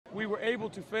we were able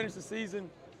to finish the season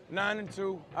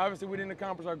 9-2. Obviously, we didn't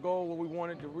accomplish our goal when we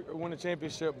wanted to win the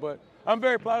championship, but I'm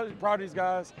very proud of these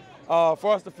guys. For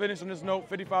us to finish on this note,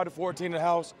 55-14 in the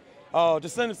house, to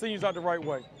send the seniors out the right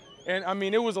way. And I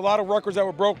mean, it was a lot of records that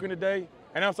were broken today,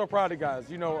 and I'm so proud of the guys.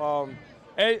 You know,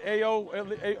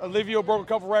 Olivio broke a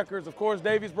couple records. Of course,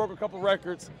 Davies broke a couple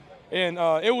records, and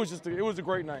it was a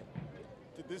great night.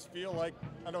 Did this feel like,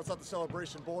 I know it's not the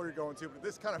Celebration Bowl you're going to, but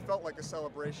this kind of felt like a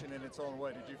celebration in its own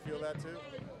way. Did you feel that too?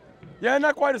 Yeah,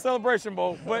 not quite a Celebration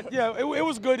Bowl, but yeah, it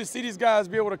was good to see these guys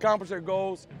be able to accomplish their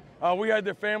goals. We had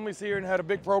their families here and had a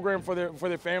big program for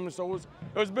their families, so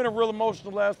it's been a real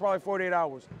emotional last probably 48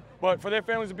 hours. But for their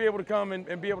families to be able to come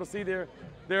and be able to see their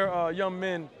young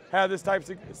men have this type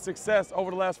of success over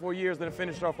the last 4 years that have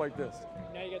finished off like this.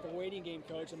 Now you got the waiting game,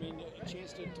 Coach. I mean, a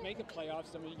chance to make the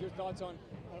playoffs. I mean, your thoughts on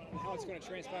how it's going to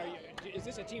transpire? Is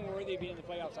this a team worthy of being in the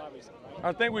playoffs, obviously? Right?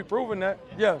 I think we've proven that,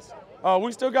 yes.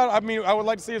 We still got, I mean, I would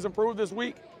like to see us improve this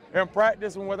week in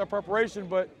practice and with our preparation,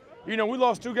 but, you know, we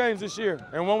lost 2 games this year,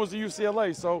 and one was to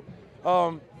UCLA. So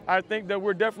I think that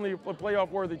we're definitely a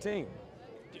playoff-worthy team.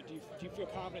 Do you feel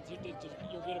confident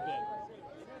you'll get a bid?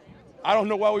 I don't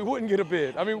know why we wouldn't get a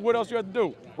bid. I mean, what else you have to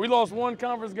do? We lost 1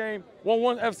 conference game,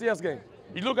 one FCS game.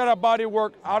 You look at our body of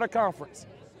work out of conference,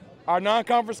 our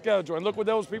non-conference schedule, and look what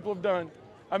those people have done.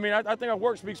 I mean, I think our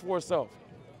work speaks for itself.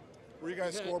 Were you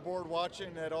guys scoreboard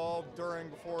watching at all during,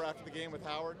 before, after the game with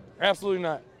Howard? Absolutely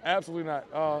not. Absolutely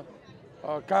not.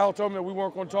 Kyle told me that we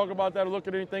weren't going to talk about that or look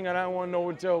at anything, and I didn't want to know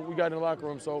until we got in the locker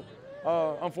room. So,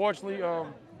 unfortunately,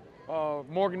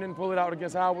 Morgan didn't pull it out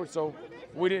against Howard, so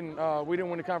we didn't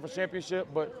win the conference championship.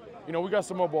 But you know, we got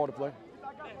some more ball to play.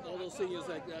 All those seniors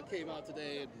that came out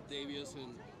today, Davies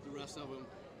and the rest of them,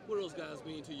 what do those guys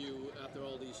mean to you after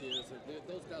all these years?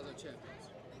 Those guys are champions.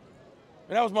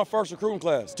 And that was my first recruiting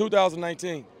class,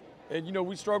 2019. And you know,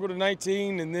 we struggled in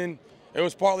 19, and then it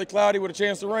was partly cloudy with a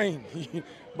chance to rain.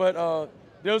 But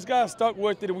those guys stuck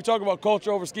with it, and we talk about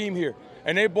culture over scheme here.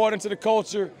 And they bought into the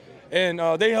culture, and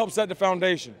they helped set the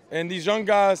foundation. And these young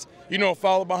guys, you know,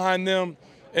 followed behind them.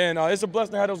 And it's a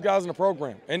blessing to have those guys in the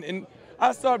program. And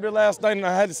I started there last night, and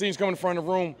I had the seniors come in front of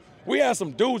the room. We had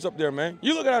some dudes up there, man.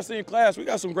 You look at our senior class, we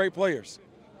got some great players.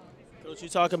 Coach, you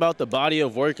talk about the body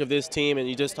of work of this team, and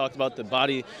you just talked about the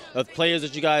body of players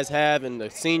that you guys have and the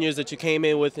seniors that you came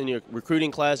in with in your recruiting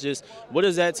class. Just what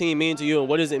does that team mean to you, and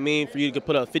what does it mean for you to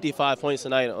put up 55 points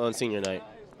tonight on senior night?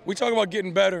 We talk about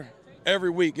getting better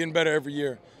every week, getting better every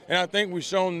year. And I think we've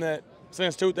shown that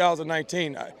since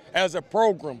 2019. As a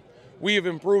program, we have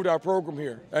improved our program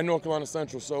here at North Carolina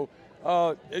Central. So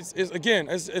it's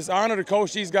an honor to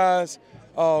coach these guys.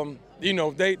 You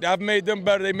know, I've made them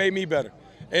better, they made me better.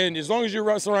 And as long as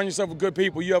you surround yourself with good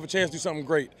people, you have a chance to do something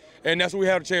great. And that's what we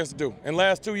had a chance to do. In the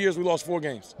last 2 years, we lost 4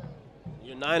 games.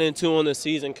 You're 9-2 on the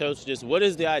season, Coach. Just what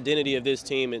is the identity of this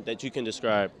team that you can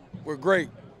describe? We're great.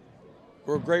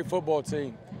 We're a great football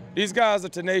team. These guys are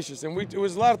tenacious, and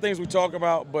there's a lot of things we talk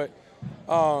about, but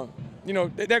you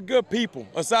know, they're good people.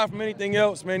 Aside from anything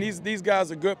else, man, these guys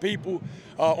are good people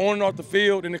on and off the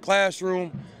field, in the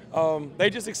classroom. They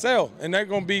just excel, and they're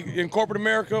going to be in corporate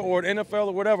America or the NFL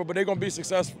or whatever, but they're going to be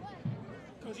successful.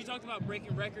 Coach, you talked about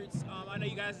breaking records. I know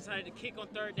you guys decided to kick on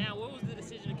 3rd down. What was the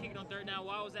decision to kick it on 3rd down?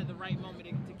 Why was that the right moment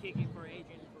to kick it for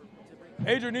Adrian?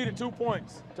 Adrian needed 2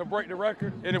 points to break the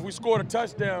record, and if we scored a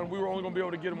touchdown, we were only going to be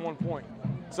able to get him 1 point.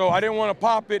 So I didn't want to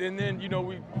pop it, and then, you know,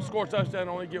 we score a touchdown and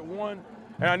only get 1.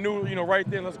 And I knew, you know, right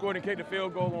then, let's go ahead and kick the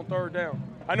field goal on 3rd down.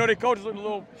 I know the coaches looked a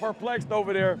little perplexed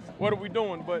over there. What are we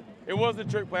doing? But it wasn't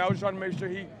a trick play. I was trying to make sure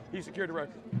he secured the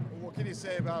record. What can you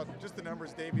say about just the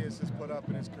numbers Davies has put up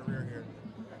in his career here?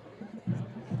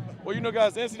 Well, you know,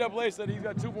 guys, the NCAA said he's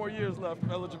got 2 more years left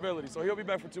of eligibility, so he'll be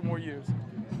back for 2 more years.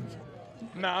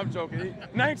 Nah, I'm joking.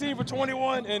 19 for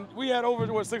 21, and we had over,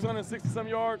 660-some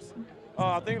yards.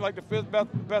 I think like the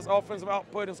 5th best offensive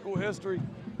output in school history.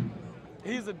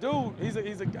 He's a dude. He's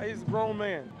a grown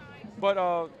man. But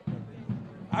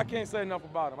I can't say enough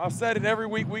about him. I've said it every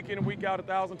week, week in and week out,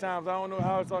 1,000 times. I don't know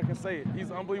how else I can say it.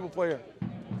 He's an unbelievable player,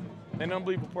 an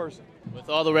unbelievable person. With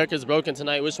all the records broken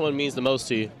tonight, which one means the most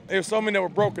to you? There's so many that were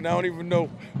broken, I don't even know.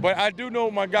 But I do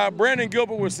know my guy, Brandon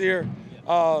Gilbert, was here.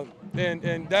 And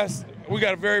we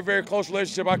got a very, very close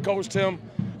relationship. I coached him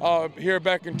here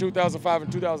back in 2005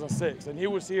 and 2006. And he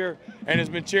was here and has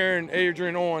been cheering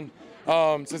Adrian on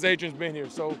since Adrian's been here.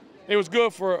 So it was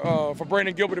good for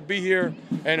Brandon Gilbert to be here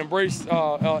and embrace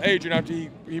Adrian after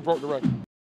he broke the record.